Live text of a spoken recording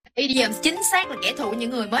Idioms chính xác là kẻ thù của những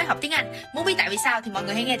người mới học tiếng Anh. Muốn biết tại vì sao thì mọi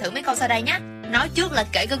người hãy nghe thử mấy câu sau đây nhé. Nói trước là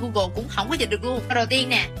kể cả Google cũng không có dịch được luôn. Câu đầu tiên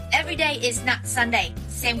nè, every day is not Sunday.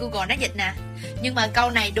 Xem Google nó dịch nè. Nhưng mà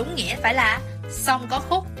câu này đúng nghĩa phải là song có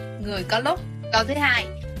khúc, người có lúc. Câu thứ hai,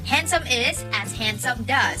 handsome is as handsome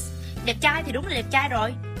does. Đẹp trai thì đúng là đẹp trai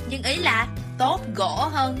rồi, nhưng ý là tốt gỗ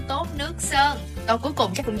hơn tốt nước sơn. Câu cuối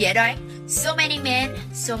cùng chắc cũng dễ đoán. So many men,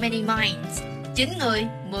 so many minds. 9 người,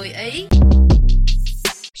 10 ý.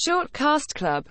 Shortcast Club